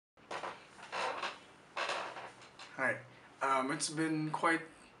Hi. It's been quite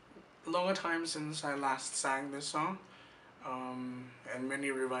a long time since I last sang this song, and many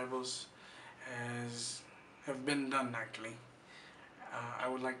revivals have been done actually. I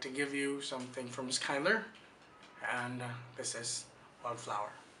would like to give you something from Skylar, and this is Wildflower.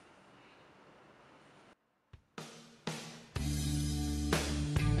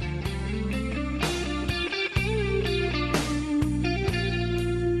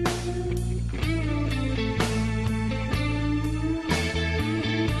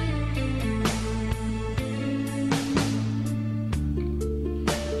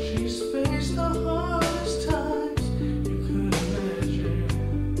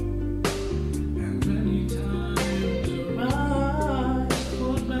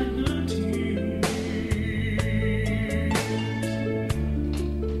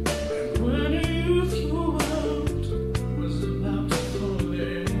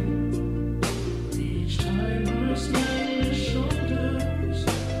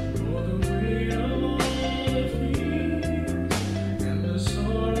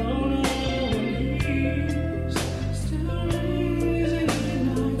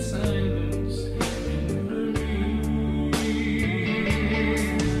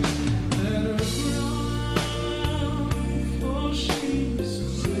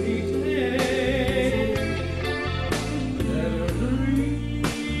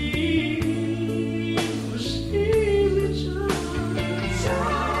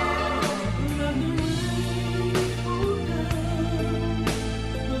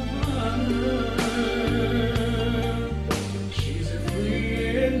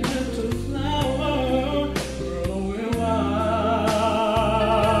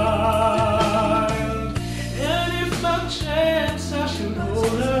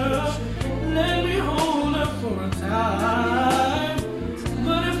 Let me hold her for a time.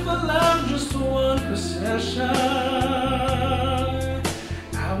 But if I love just one possession,